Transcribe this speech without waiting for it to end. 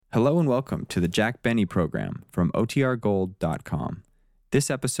Hello and welcome to the Jack Benny program from OTRGold.com. This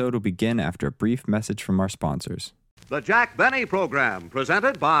episode will begin after a brief message from our sponsors. The Jack Benny program,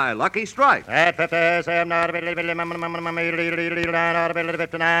 presented by Lucky Strike. American.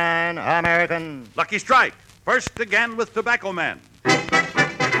 Lucky Strike, first again with Tobacco Man.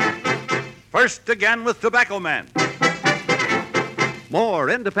 First again with Tobacco Man. More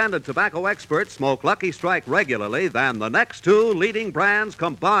independent tobacco experts smoke Lucky Strike regularly than the next two leading brands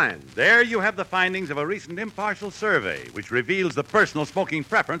combined. There you have the findings of a recent impartial survey which reveals the personal smoking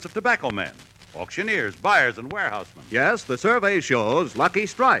preference of tobacco men, auctioneers, buyers, and warehousemen. Yes, the survey shows Lucky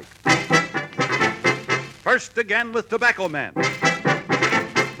Strike. First again with Tobacco Man.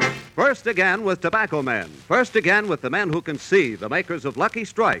 First again with Tobacco Men. First again with the men who can see the makers of Lucky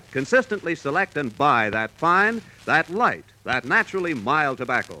Strike consistently select and buy that fine, that light, that naturally mild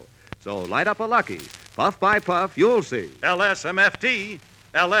tobacco. So light up a Lucky. Puff by puff, you'll see. LSMFT.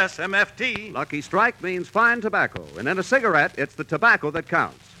 LSMFT. Lucky Strike means fine tobacco, and in a cigarette, it's the tobacco that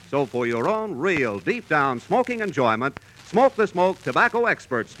counts. So for your own real, deep-down smoking enjoyment, smoke the smoke tobacco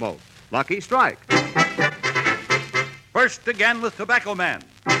experts smoke. Lucky Strike. First again with Tobacco Man.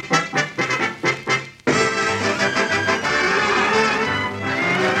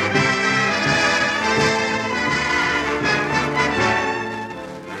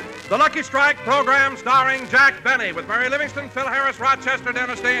 The Lucky Strike program starring Jack Benny with Mary Livingston, Phil Harris, Rochester,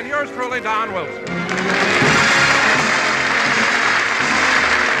 Dennis Day, and yours truly, Don Wilson.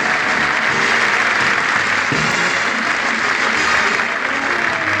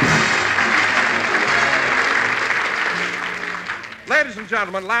 Ladies and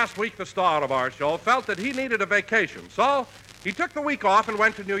gentlemen, last week the star of our show felt that he needed a vacation, so he took the week off and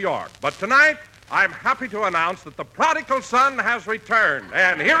went to New York. But tonight, I'm happy to announce that the prodigal son has returned.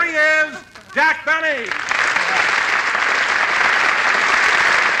 And here he is, Jack Benny.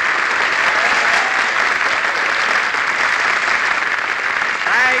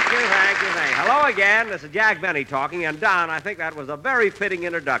 Thank you. Hello again. This is Jack Benny talking. And, Don, I think that was a very fitting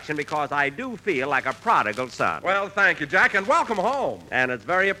introduction because I do feel like a prodigal son. Well, thank you, Jack, and welcome home. And it's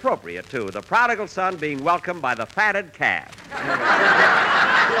very appropriate, too. The prodigal son being welcomed by the fatted calf.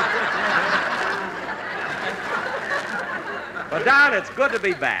 But, Don, it's good to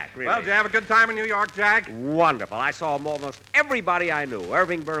be back, really. Well, did you have a good time in New York, Jack? Wonderful. I saw almost everybody I knew.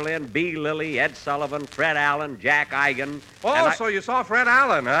 Irving Berlin, B. Lilly, Ed Sullivan, Fred Allen, Jack Eigen. Oh, so you saw Fred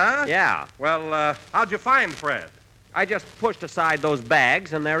Allen, huh? Yeah. Well, how'd you find Fred? I just pushed aside those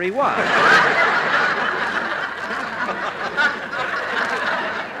bags, and there he was.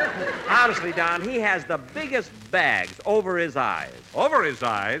 Honestly, Don, he has the biggest bags over his eyes. Over his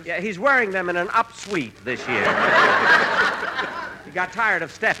eyes? Yeah, he's wearing them in an upsweep this year. He got tired of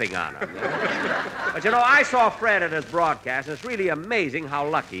stepping on them. But, you know, I saw Fred at his broadcast, and it's really amazing how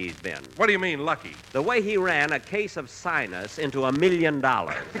lucky he's been. What do you mean, lucky? The way he ran a case of sinus into $1 million.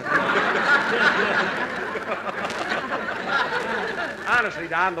 Honestly,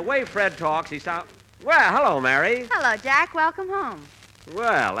 Don, the way Fred talks, he sounds... Well, hello, Mary. Hello, Jack. Welcome home.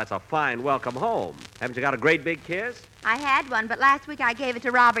 Well, that's a fine welcome home. Haven't you got a great big kiss? I had one, but last week I gave it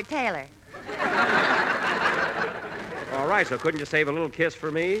to Robert Taylor. All right, so couldn't you save a little kiss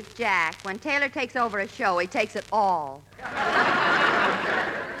for me? Jack, when Taylor takes over a show, he takes it all.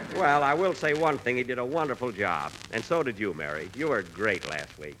 Well, I will say one thing. He did a wonderful job. And so did you, Mary. You were great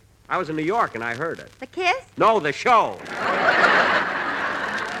last week. I was in New York and I heard it. The kiss? No, the show.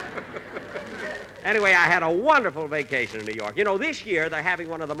 Anyway, I had a wonderful vacation in New York. You know, this year they're having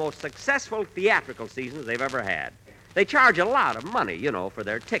one of the most successful theatrical seasons they've ever had. They charge a lot of money, you know, for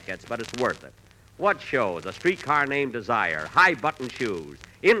their tickets, but it's worth it. What shows? A Streetcar Named Desire, High Button Shoes,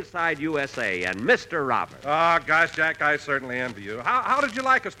 Inside USA, and Mr. Robert. Oh, gosh, Jack, I certainly envy you. How did you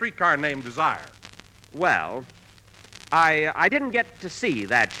like A Streetcar Named Desire? Well, I didn't get to see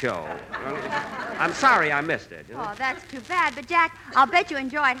that show. I'm sorry I missed it. Oh, that's too bad. But, Jack, I'll bet you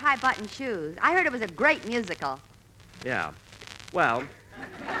enjoyed High Button Shoes. I heard it was a great musical. Yeah. Well,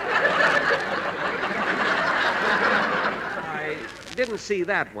 I didn't see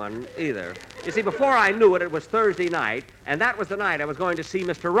that one either. You see, before I knew it, it was Thursday night, and that was the night I was going to see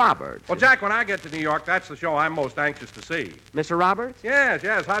Mr. Roberts. Well, Jack, when I get to New York, that's the show I'm most anxious to see. Mr. Roberts?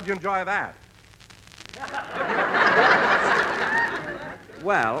 Yes. How'd you enjoy that?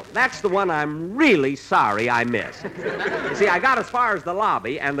 Well, that's the one I'm really sorry I missed. You see, I got as far as the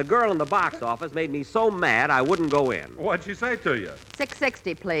lobby, and the girl in the box office made me so mad I wouldn't go in. What'd she say to you?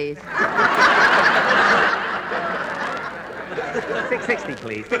 $6.60, please. $6.60,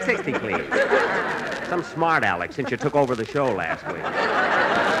 please. $6.60, please. Some smart aleck since you took over the show last week.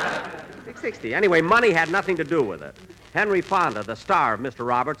 $6.60. Anyway, money had nothing to do with it. Henry Fonda, the star of Mr.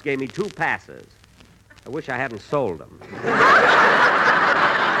 Roberts, gave me 2 passes. I wish I hadn't sold them.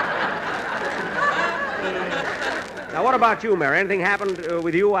 Now, what about you, Mary? Anything happened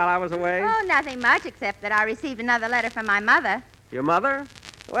with you while I was away? Oh, nothing much, except that I received another letter from my mother. Your mother?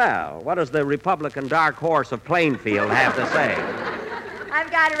 Well, what does the Republican dark horse of Plainfield have to say? I've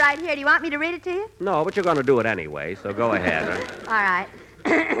got it right here. Do you want me to read it to you? No, but you're going to do it anyway, so go ahead. All right.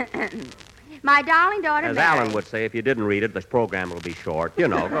 My darling daughter, As Mary. Alan would say, if you didn't read it, this program will be short. You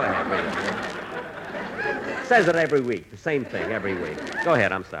know, go ahead, read it. Says it every week, the same thing every week. Go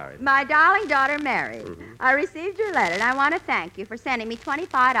ahead, I'm sorry. My darling daughter, Mary. I received your letter, and I want to thank you for sending me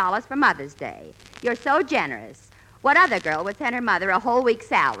 $25 for Mother's Day. You're so generous. What other girl would send her mother a whole week's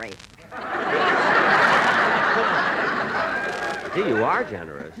salary? Gee, you are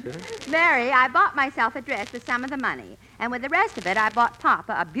generous. Huh? Mary, I bought myself a dress with some of the money, and with the rest of it, I bought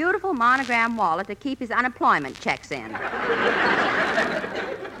Papa a beautiful monogram wallet to keep his unemployment checks in.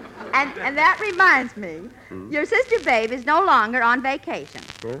 And that reminds me, your sister Babe is no longer on vacation.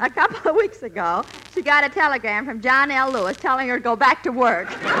 A couple of weeks ago, she got a telegram from John L. Lewis telling her to go back to work.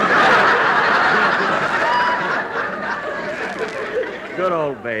 Good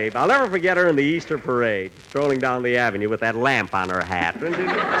old Babe. I'll never forget her in the Easter parade, strolling down the avenue with that lamp on her hat.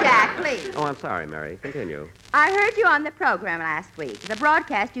 Jack, please. Oh, I'm sorry, Mary. Continue. I heard you on the program last week, the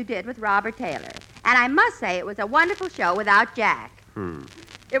broadcast you did with Robert Taylor. And I must say it was a wonderful show without Jack.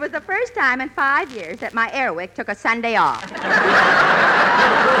 It was the first time in 5 years that my Airwick took a Sunday off.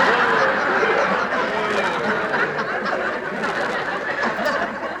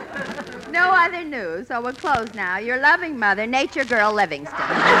 No other news, so we'll close now. Your loving mother, Nature Girl Livingston.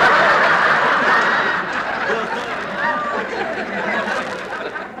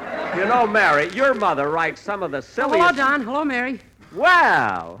 You know, Mary, your mother writes some of the silliest... Hello, Don. Hello, Mary.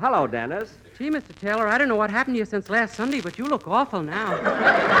 Well, hello, Dennis. Gee, Mr. Taylor, I don't know what happened to you since last Sunday, but you look awful now.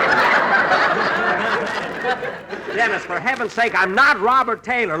 Dennis, for heaven's sake, I'm not Robert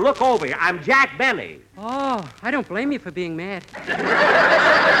Taylor. Look over here. I'm Jack Benny. Oh, I don't blame you for being mad.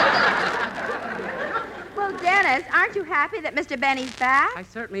 Well, Dennis, aren't you happy that Mr. Benny's back? I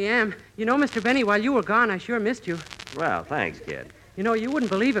certainly am. You know, Mr. Benny, while you were gone, I sure missed you. Well, thanks, kid. You know, you wouldn't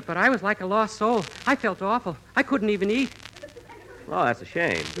believe it, but I was like a lost soul. I felt awful. I couldn't even eat. Oh, that's a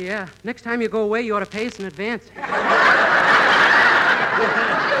shame. Yeah. Next time you go away, you ought to pay us in advance.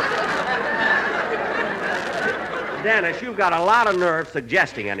 Dennis, you've got a lot of nerve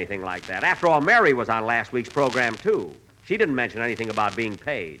suggesting anything like that. After all, Mary was on last week's program, too. She didn't mention anything about being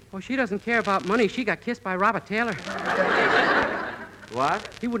paid. Oh, she doesn't care about money. She got kissed by Robert Taylor. What?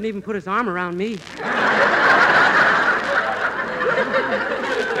 He wouldn't even put his arm around me.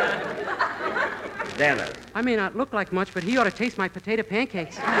 Dennis. I may not look like much, but he ought to taste my potato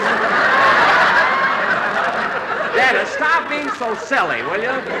pancakes. Dennis, stop being so silly, will you?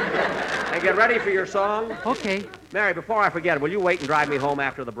 And get ready for your song. Okay. Mary, before I forget it, will you wait and drive me home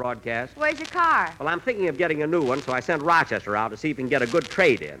after the broadcast? Where's your car? Well, I'm thinking of getting a new one, so I sent Rochester out to see if he can get a good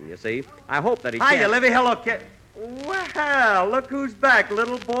trade-in, you see. I hope that he can. Hiya, Livy. Hello, kid. Well, look who's back,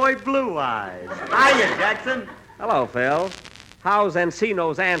 little boy Blue Eyes. Hiya, Jackson. Hello, Phil. How's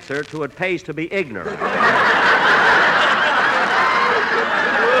Encino's answer to it pays to be ignorant?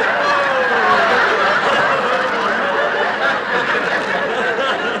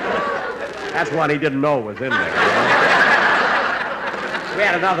 That's one he didn't know was in there. We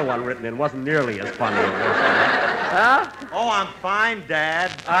had another one written in. Wasn't nearly as funny as this one. Huh? Oh, I'm fine,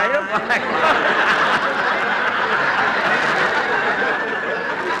 Dad. Are you?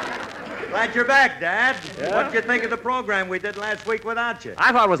 Glad you're back, Dad. Yeah? What'd you think of the program we did last week without you?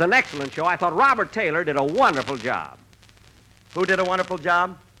 I thought it was an excellent show. I thought Robert Taylor did a wonderful job. Who did a wonderful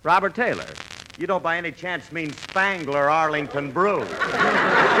job? Robert Taylor. You don't by any chance mean Spangler Arlington Brew.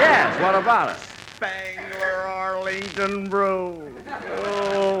 Yes, what about it? Spangler Arlington Brew.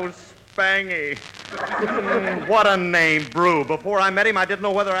 Oh, Spangy. What a name, Brew. Before I met him, I didn't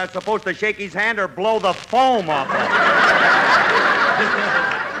know whether I was supposed to shake his hand or blow the foam off it.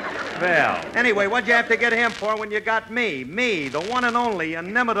 Well. Anyway, what'd you have to get him for when you got me? Me, the one and only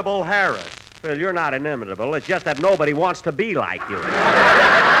inimitable Harris. Well, you're not inimitable. It's just that nobody wants to be like you.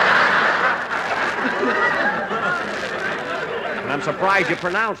 And I'm surprised you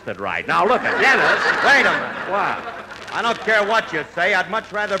pronounced it right. Now, look at Dennis. Wait a minute. What? I don't care what you say. I'd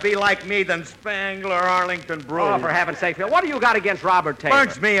much rather be like me than Spangler Arlington Brew. Oh, for heaven's sake, Phil, what do you got against Robert Taylor?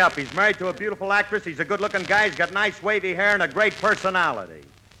 Burns me up. He's married to a beautiful actress. He's a good-looking guy. He's got nice wavy hair and a great personality.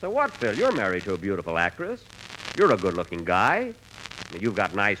 So what, Phil? You're married to a beautiful actress. You're a good-looking guy. You've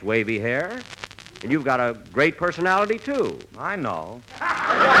got nice wavy hair. And you've got a great personality, too. I know.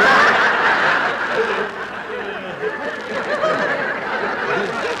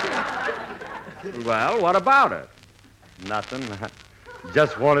 Well, what about it? Nothing.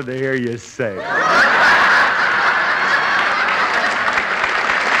 Just wanted to hear you say it.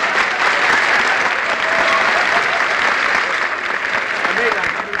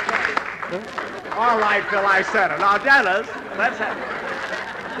 All right, Phil, I said it. Now, Dennis, let's have...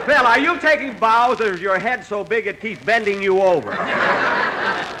 Phil, are you taking bows, or is your head so big it keeps bending you over?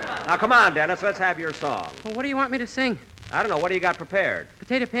 Now, come on, Dennis, let's have your song. Well, what do you want me to sing? I don't know. What do you got prepared?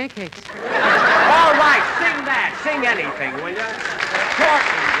 Potato pancakes. All right, sing that. Sing anything, will you? Short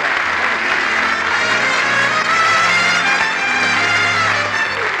and grand.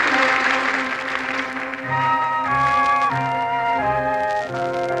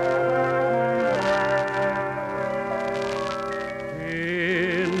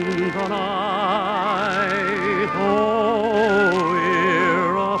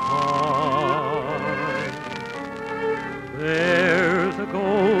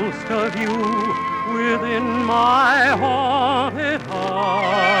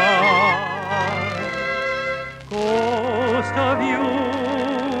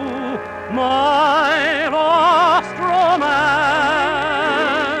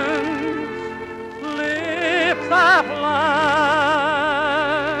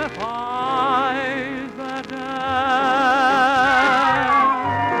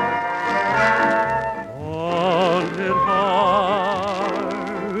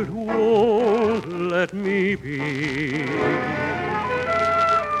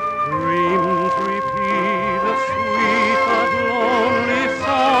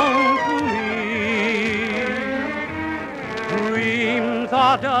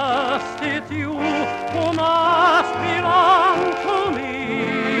 Dust, it's you who must belong to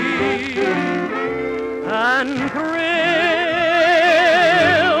me and thrill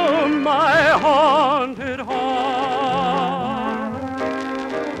my haunted heart.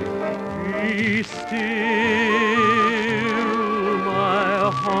 Be still,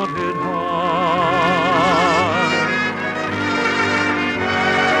 my haunted heart.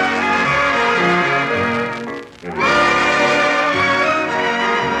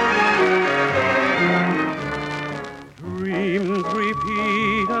 Dreams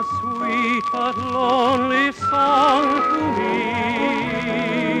repeat a sweet but lonely song to me.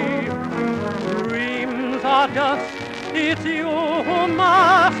 Dreams are dust, it's you who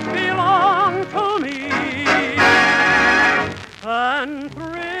must belong to me and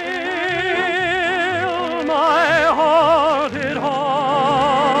thrill my haunted heart.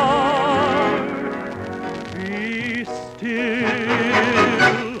 Be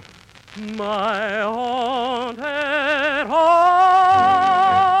still, my haunted heart.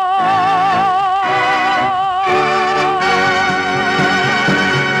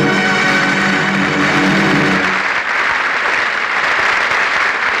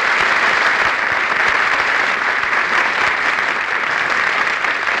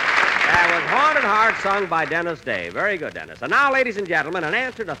 That was Haunted Heart, sung by Dennis Day. Very good, Dennis. And now, ladies and gentlemen, in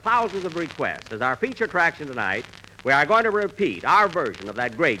answer to thousands of requests, as our feature attraction tonight, we are going to repeat our version of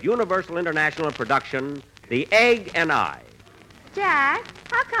that great Universal International production, The Egg and I. Jack,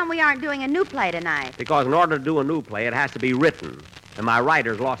 how come we aren't doing a new play tonight? Because in order to do a new play, it has to be written. And my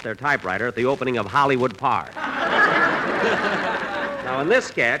writers lost their typewriter at the opening of Hollywood Park. Now, in this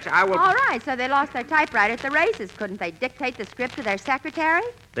sketch, I will... All right, so they lost their typewriter at the races. Couldn't they dictate the script to their secretary?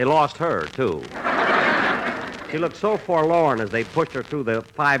 They lost her, too. She looked so forlorn as they pushed her through the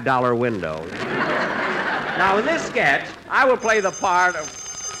 $5 window. Now, in this sketch, I will play the part of...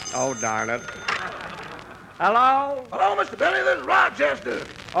 Oh, darn it. Hello? Hello, Mr. Benny. This is Rochester.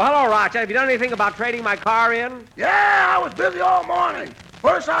 Oh, hello, Rochester. Have you done anything about trading my car in? Yeah, I was busy all morning.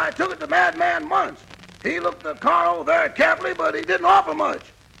 First, I took it to Madman Muntz. He looked the car over very carefully, but he didn't offer much.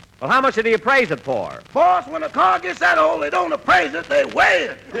 Well, how much did he appraise it for? Boss, when a car gets that old, they don't appraise it, they weigh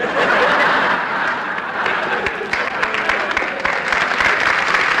it.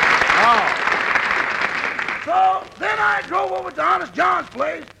 So then I drove over to Honest John's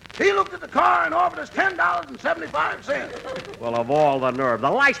place. He looked at the car and offered us $10.75. Well, of all the nerve. The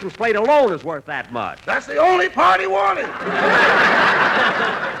license plate alone is worth that much. That's the only part he wanted.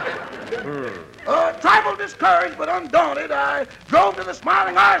 Trifle discouraged but undaunted, I drove to the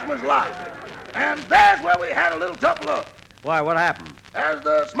Smiling Irishman's lot. And there's where we had a little tough luck. Why, what happened? As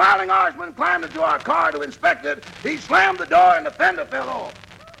the Smiling Irishman climbed into our car to inspect it, he slammed the door and the fender fell off.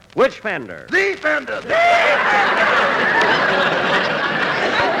 Which fender? The fender.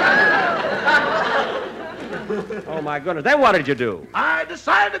 Oh, my goodness. Then what did you do? I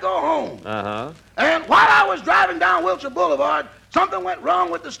decided to go home. Uh-huh. And while I was driving down Wilshire Boulevard, something went wrong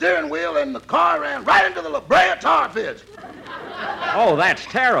with the steering wheel and the car ran right into the La Brea tar pits. Oh, that's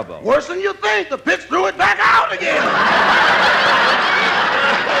terrible. Worse than you think. The pitch threw it back out again.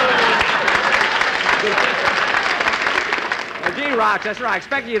 Gee, Rochester, I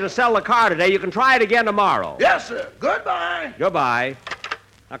expect you to sell the car today. You can try it again tomorrow. Yes, sir. Goodbye. Goodbye.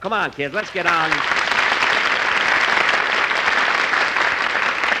 Now, come on, kids. Let's get on.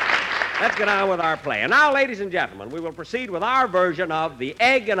 Let's get on with our play. And now, ladies and gentlemen, we will proceed with our version of The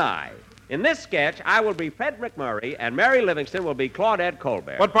Egg and I. In this sketch, I will be Fred McMurray, and Mary Livingston will be Claudette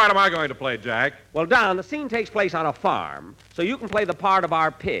Colbert. What part am I going to play, Jack? Well, Don, the scene takes place on a farm, so you can play the part of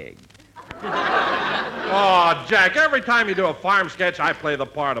our pig. Oh, Jack, every time you do a farm sketch, I play the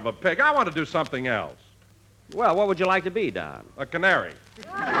part of a pig. I want to do something else. Well, what would you like to be, Don? A canary.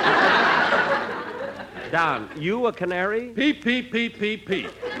 Don, you a canary? Peep, peep, peep, peep,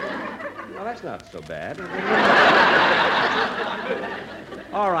 peep. Well, that's not so bad.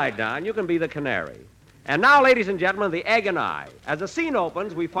 All right, Don, you can be the canary. And now, ladies and gentlemen, The Egg and I. As the scene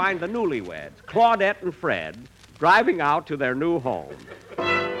opens, we find the newlyweds, Claudette and Fred, driving out to their new home.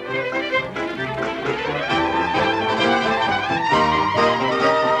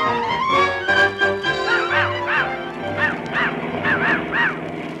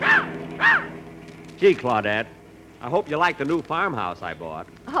 Gee, Claudette, I hope you like the new farmhouse I bought.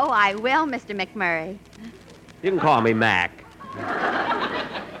 Oh, I will, Mr. McMurray. You can call me Mac.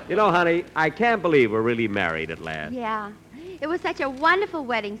 You know, honey, I can't believe we're really married at last. Yeah. It was such a wonderful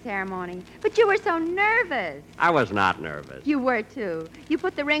wedding ceremony. But you were so nervous. I was not nervous. You were, too. You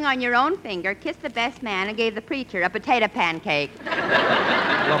put the ring on your own finger, kissed the best man, and gave the preacher a potato pancake.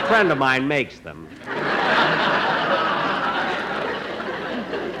 Well, a friend of mine makes them.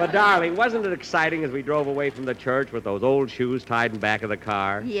 But, darling, wasn't it exciting as we drove away from the church with those old shoes tied in back of the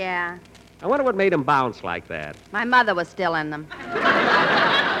car? Yeah. I wonder what made them bounce like that. My mother was still in them.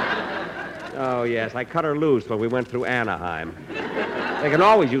 Oh, yes, I cut her loose when we went through Anaheim. They can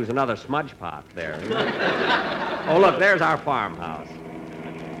always use another smudge pot there. Oh, look, there's our farmhouse.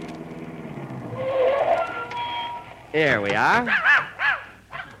 Here we are.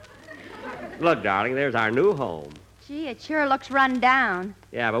 Look, darling, there's our new home. Gee, it sure looks run down.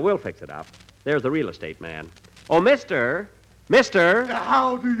 Yeah, but we'll fix it up. There's the real estate man. Oh, Mister.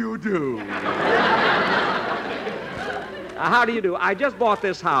 How do you do? How do you do? I just bought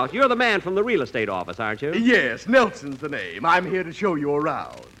this house. You're the man from the real estate office, aren't you? Yes, Nelson's the name. I'm here to show you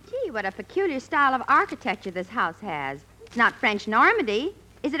around. Gee, what a peculiar style of architecture this house has. It's not French Normandy.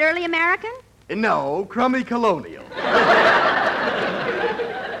 Is it early American? No, crummy colonial.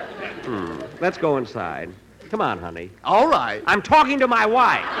 Let's go inside. Come on, honey. All right. I'm talking to my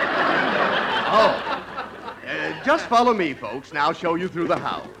wife. Oh. Just follow me, folks, and I'll show you through the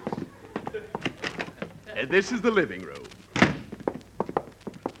house. This is the living room.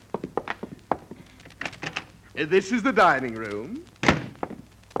 This is the dining room.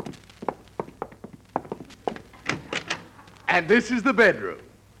 And this is the bedroom.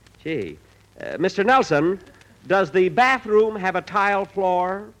 Gee. Mr. Nelson, does the bathroom have a tile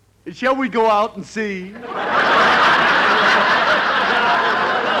floor? Shall we go out and see?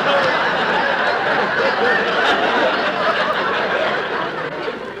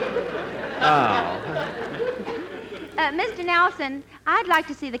 Mr. Nelson, I'd like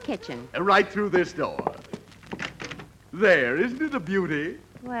to see the kitchen. Right through this door. There, isn't it a beauty?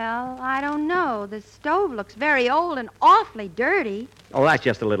 Well, I don't know. The stove looks very old and awfully dirty. Oh, that's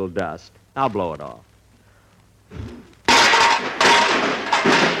just a little dust. I'll blow it off.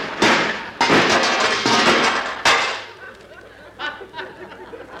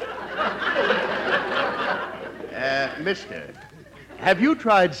 Mister, have you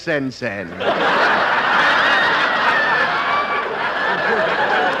tried Sen-Sen?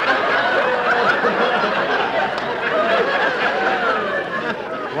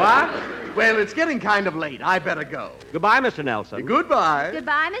 What? Well, it's getting kind of late. I better go. Goodbye, Mr. Nelson. Goodbye.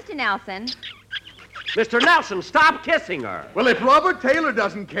 Goodbye, Mr. Nelson. Mr. Nelson, stop kissing her. Well, if Robert Taylor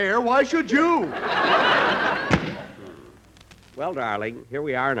doesn't care, why should you? Well, darling, here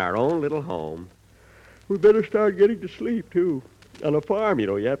we are in our own little home. We better start getting to sleep, too. On a farm,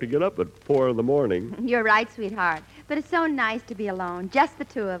 you have to get up at 4 in the morning. You're right, sweetheart. But it's so nice to be alone, just the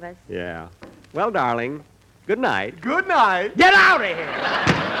two of us. Yeah. Well, darling, good night. Good night. Get out of here!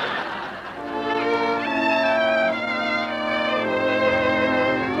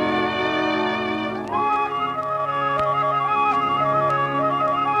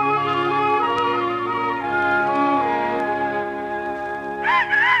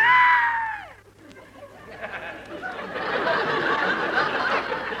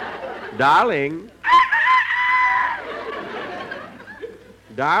 Darling.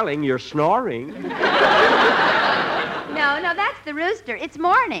 Darling, you're snoring. No, No, that's the rooster. It's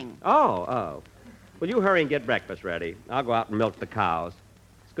morning. Oh. Will you hurry and get breakfast ready? I'll go out and milk the cows.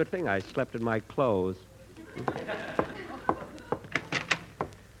 It's a good thing I slept in my clothes.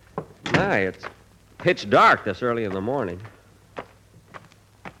 My, it's pitch dark this early in the morning.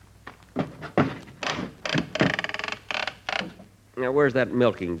 Now, where's that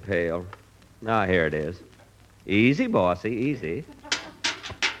milking pail? Ah, here it is. Easy, bossy, easy.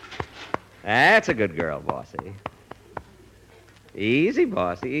 That's a good girl, bossy. Easy,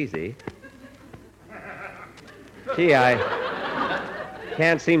 bossy, easy. Gee, I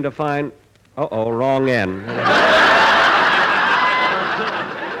can't seem to find... Uh-oh, wrong end.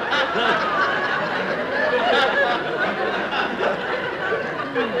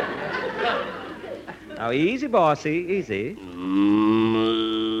 Now, easy, bossy, easy.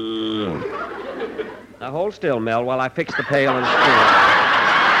 Now, hold still, Mel, while I fix the pail and spoon.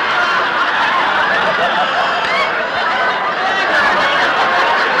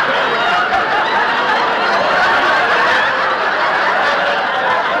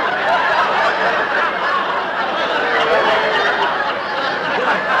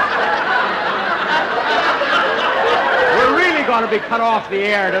 We're really going to be cut off the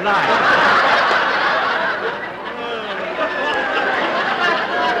air tonight.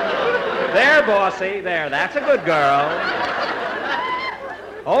 There, bossy, there. That's a good girl.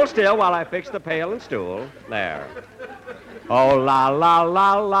 Hold still while I fix the pail and stool. There. Oh, la, la,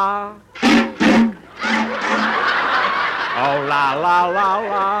 la, la. Oh, la, la, la,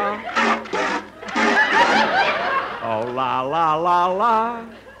 la. Oh, la, la, la, la.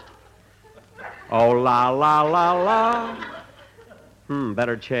 Oh, la, la, la, la.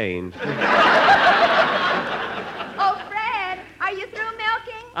 Better change.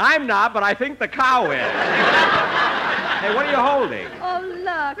 I'm not, but I think the cow is. Hey, what are you holding? Oh,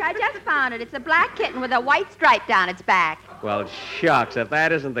 look, I just found it. It's a black kitten with a white stripe down its back. Well, shucks, if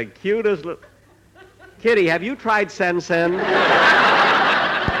that isn't the cutest little... Kitty, have you tried Sen-Sen?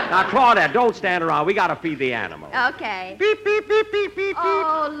 Now, Claudette, don't stand around. We got to feed the animal. Okay. Beep, beep, beep, beep, beep,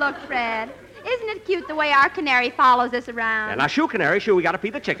 Oh, look, Fred. Isn't it cute the way our canary follows us around? Yeah, now, shoo, canary, shoo. We got to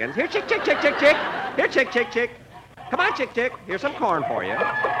feed the chickens. Here, chick, chick, chick, chick, chick. Here, chick, chick, chick. Come on, chick, chick. Here's some corn for you.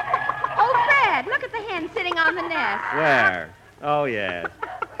 Oh, Fred, look at the hen sitting on the nest. Where? Oh, yes.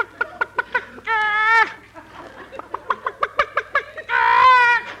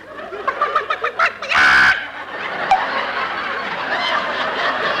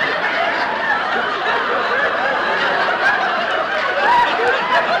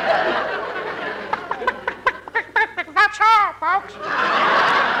 That's all, folks.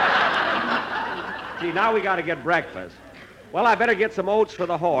 Gee, now we got to get breakfast. Well, I better get some oats for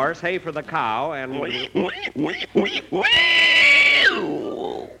the horse, hay for the cow, and...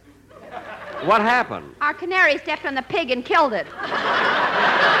 What happened? Our canary stepped on the pig and killed it.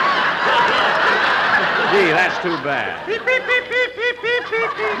 Gee, that's too bad.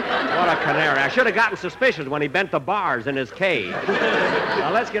 What a canary. I should have gotten suspicious when he bent the bars in his cage.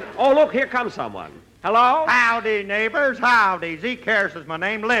 Now, let's get... Oh, look, here comes someone. Hello? Howdy, neighbors. Howdy. Zeke Harris is my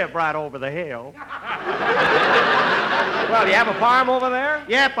name. Live right over the hill. Well, you have a farm over there?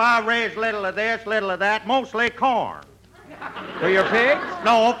 Yep, I raise little of this, little of that, mostly corn. For your pigs?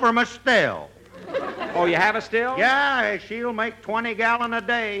 No, for my still. Oh, you have a still? Yeah, she'll make 20 gallon a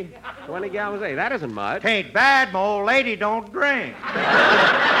day. 20 gallons a day? That isn't much. Tain't bad, my old lady don't drink.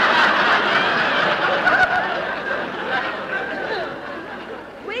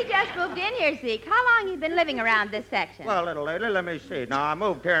 We just moved in here, Zeke. How long have you been living around this section? Well, little lady, let me see. Now, I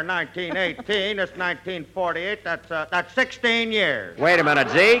moved here in 1918. It's 1948. That's 16 years. Wait a minute,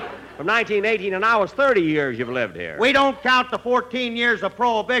 Zeke. From 1918 to now, it's 30 years you've lived here. We don't count the 14 years of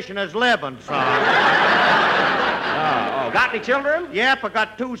prohibition as living, son. Oh, got any children? Yep, I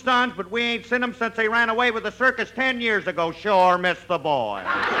got 2 sons, but we ain't seen them since they ran away with the circus 10 years ago. Sure, miss the boy.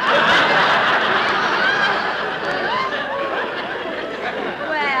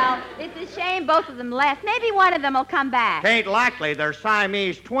 Well, it's a shame both of them left. Maybe one of them will come back. Ain't likely. They're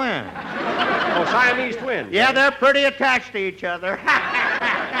Siamese twins. Oh, Siamese twins. Yeah, they're pretty attached to each other.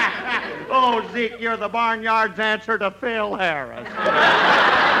 Oh, Zeke, you're the barnyard's answer to Phil Harris.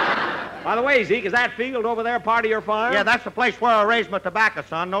 By the way, Zeke, is that field over there part of your farm? Yeah, that's the place where I raise my tobacco,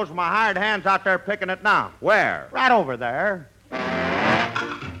 son. Those are my hired hands out there picking it now. Where? Right over there.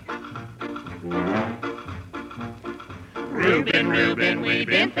 Reuben, we've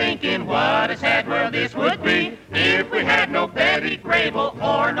been thinking what a sad world this would be if we had no Betty Grable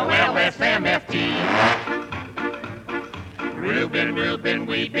or no LSMFT. Reuben,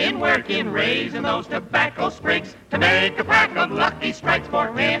 we've been working, raising those tobacco sprigs to make a pack of lucky strikes for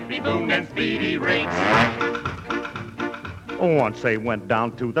every Boone and Speedy Riggs. Once they went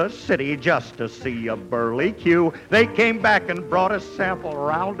down to the city just to see a burly Q. They came back and brought a sample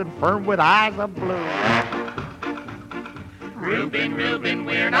round and firm with eyes of blue. Reuben, Reuben,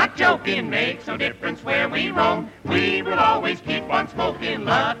 we're not joking. Makes no difference where we roam. We will always keep on smoking.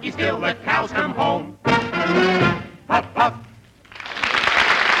 Lucky still the cows come home. Puff, puff.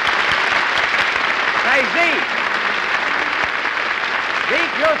 Say, Zeke.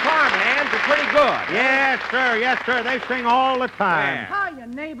 Zeke, your farmhands are pretty good. Yes, sir. Yes, sir. They sing all the time. Hiya,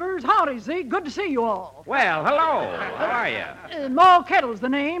 neighbors. Howdy, Zeke. Good to see you all. Well, hello. How are you? Ma Kettle's the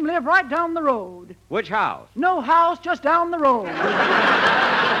name. Live right down the road. Which house? No house, just down the road.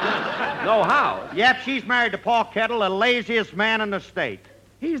 No house? Yep, she's married to Paul Kettle, the laziest man in the state.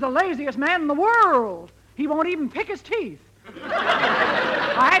 He's the laziest man in the world. He won't even pick his teeth.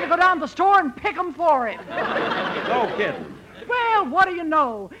 I had to go down to the store and pick 'em for him. No kidding. Well, what do you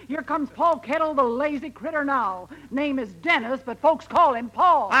know? Here comes Paul Kettle, the lazy critter now. Name is Dennis, but folks call him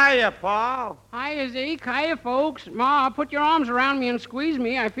Paul. Hiya, Paul. Hiya, Zeke. Hiya, folks. Ma, put your arms around me and squeeze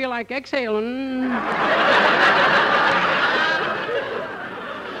me. I feel like exhaling.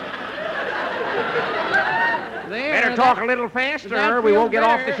 There, Better talk a little faster that or we won't feels get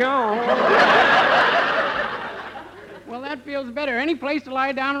off the better. show. Well, that feels better. Any place to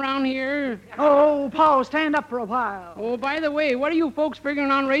lie down around here? Oh, Paul, stand up for a while. Oh, by the way, what are you folks figuring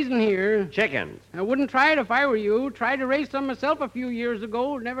on raising here? Chickens. I wouldn't try it if I were you. Tried to raise some myself a few years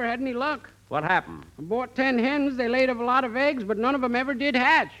ago. Never had any luck. What happened? I bought 10 hens. They laid a lot of eggs, but none of them ever did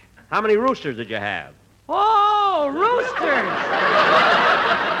hatch. How many roosters did you have? Oh, roosters!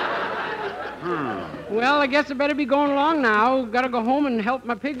 Well, I guess I better be going along now. Gotta go home and help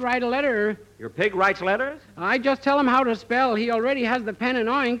my pig write a letter. Your pig writes letters? I just tell him how to spell. He already has the pen and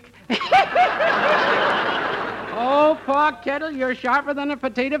ink. Oh, Pa Kettle, you're sharper than a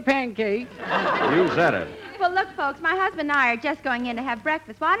potato pancake. You said it. Well, look, folks, my husband and I are just going in to have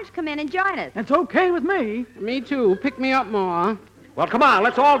breakfast. Why don't you come in and join us? It's okay with me. Me too. Pick me up, Ma. Well, come on,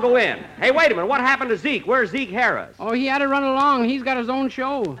 let's all go in. Hey, wait a minute. What happened to Zeke? Where's Zeke Harris? Oh, he had to run along. He's got his own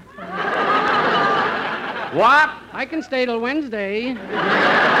show. What? I can stay till Wednesday.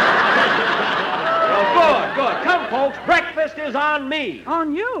 Well, good. Come, folks. Breakfast is on me.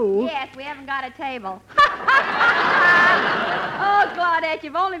 On you? Yes, we haven't got a table. Oh, Claudette,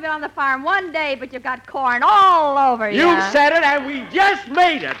 you've only been on the farm one day, but you've got corn all over you. You said it, and we just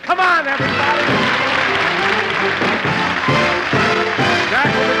made it. Come on, everybody. Jack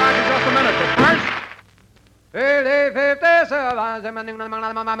will be back in just a minute, but first...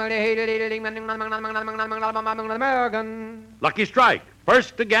 Lucky Strike.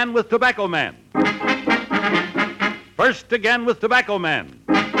 First again with Tobacco Man. First again with Tobacco Man.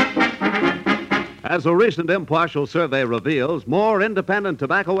 As a recent impartial survey reveals, more independent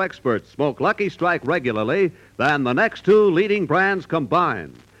tobacco experts smoke Lucky Strike regularly than the next two leading brands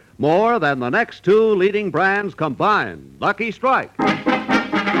combined. More than the next two leading brands combined. Lucky Strike.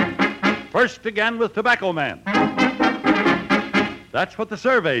 First again with Tobacco Man. That's what the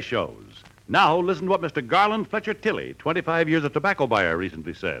survey shows. Now listen to what Mr. Garland Fletcher Tilley, 25 years of tobacco buyer,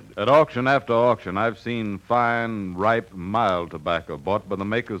 recently said. At auction after auction, I've seen fine, ripe, mild tobacco bought by the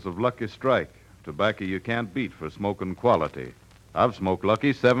makers of Lucky Strike. Tobacco you can't beat for smoking quality. I've smoked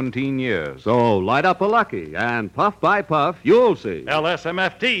Lucky 17 years. So light up a Lucky, and puff by puff, you'll see.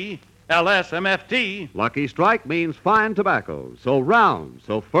 LSMFT. LSMFT. Lucky Strike means fine tobacco, so round,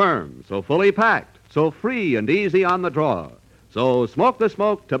 so firm, so fully packed, so free and easy on the draw. So smoke the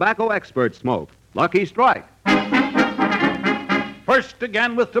smoke tobacco experts smoke. Lucky Strike. First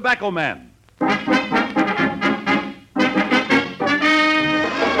again with Tobacco Man.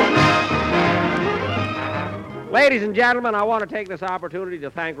 Ladies and gentlemen, I want to take this opportunity to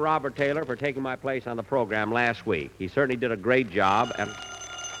thank Robert Taylor for taking my place on the program last week. He certainly did a great job, and...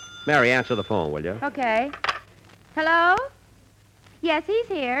 Mary, answer the phone, will you? Okay. Hello? Yes, he's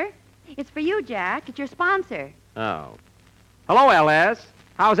here. It's for you, Jack. It's your sponsor. Oh. Hello, LS.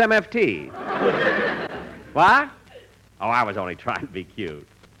 How's MFT? What? Oh, I was only trying to be cute.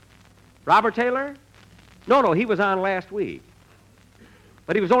 Robert Taylor? No, he was on last week.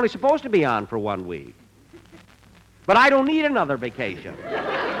 But he was only supposed to be on for 1 week. But I don't need another vacation.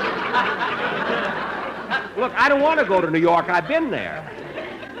 Look, I don't want to go to New York. I've been there.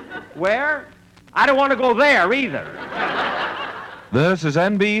 Where? I don't want to go there either. This is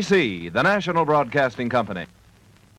NBC, the national broadcasting company.